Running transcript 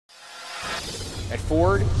At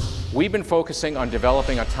Ford, we've been focusing on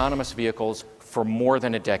developing autonomous vehicles for more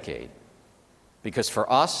than a decade, because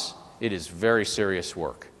for us, it is very serious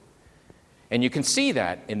work. And you can see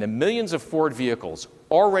that in the millions of Ford vehicles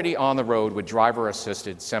already on the road with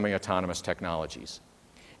driver-assisted semi-autonomous technologies,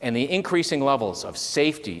 and the increasing levels of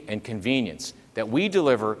safety and convenience that we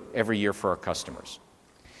deliver every year for our customers.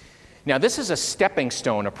 Now, this is a stepping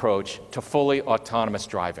stone approach to fully autonomous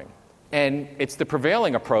driving, and it's the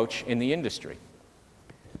prevailing approach in the industry.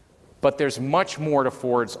 But there's much more to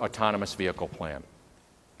Ford's autonomous vehicle plan.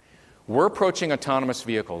 We're approaching autonomous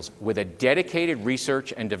vehicles with a dedicated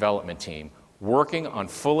research and development team working on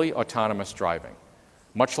fully autonomous driving,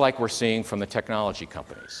 much like we're seeing from the technology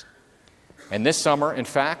companies. And this summer, in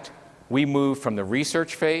fact, we moved from the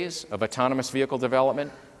research phase of autonomous vehicle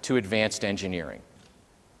development to advanced engineering.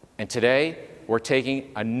 And today, we're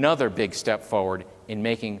taking another big step forward in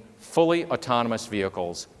making fully autonomous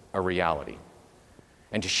vehicles a reality.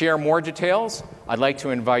 And to share more details, I'd like to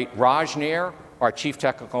invite Raj Nair, our Chief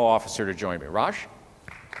Technical Officer, to join me. Raj?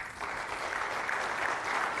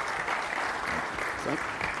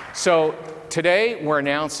 So today, we're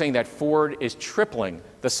announcing that Ford is tripling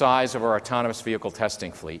the size of our autonomous vehicle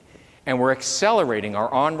testing fleet, and we're accelerating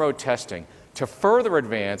our on-road testing to further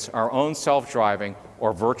advance our own self-driving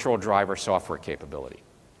or virtual driver software capability.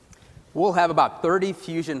 We'll have about 30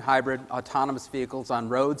 Fusion hybrid autonomous vehicles on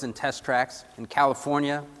roads and test tracks in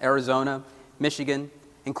California, Arizona, Michigan,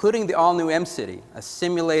 including the all-new M-City, a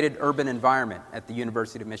simulated urban environment at the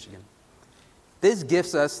University of Michigan. This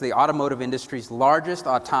gives us the automotive industry's largest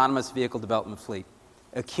autonomous vehicle development fleet,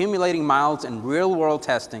 accumulating miles in real-world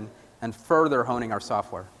testing and further honing our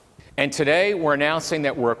software. And today, we're announcing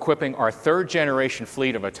that we're equipping our third-generation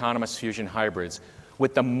fleet of autonomous Fusion hybrids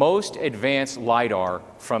with the most advanced LiDAR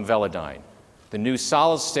from Velodyne, the new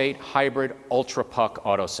solid-state hybrid ultra-puck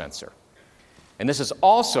autosensor. And this is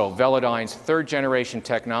also Velodyne's third-generation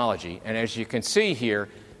technology, and as you can see here,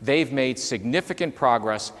 they've made significant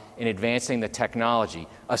progress in advancing the technology,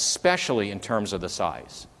 especially in terms of the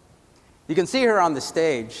size. You can see here on the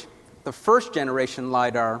stage the first-generation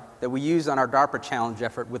LiDAR that we use on our DARPA challenge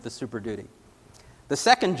effort with the Super Duty. The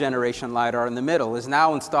second-generation LiDAR in the middle is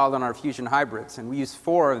now installed on our Fusion hybrids, and we use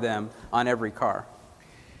 4 of them on every car.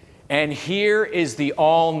 And here is the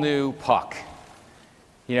all-new puck.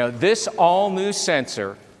 You know, this all-new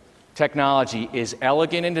sensor technology is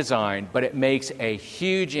elegant in design, but it makes a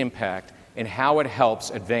huge impact in how it helps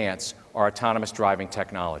advance our autonomous driving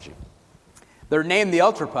technology. They're named the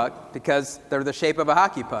Ultra Puck because they're the shape of a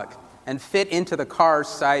hockey puck and fit into the car's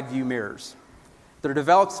side view mirrors. They're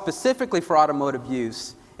developed specifically for automotive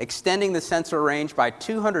use, extending the sensor range by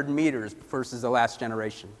 200 meters versus the last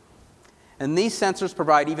generation. And these sensors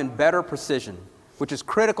provide even better precision, which is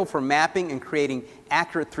critical for mapping and creating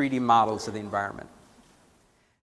accurate 3D models of the environment.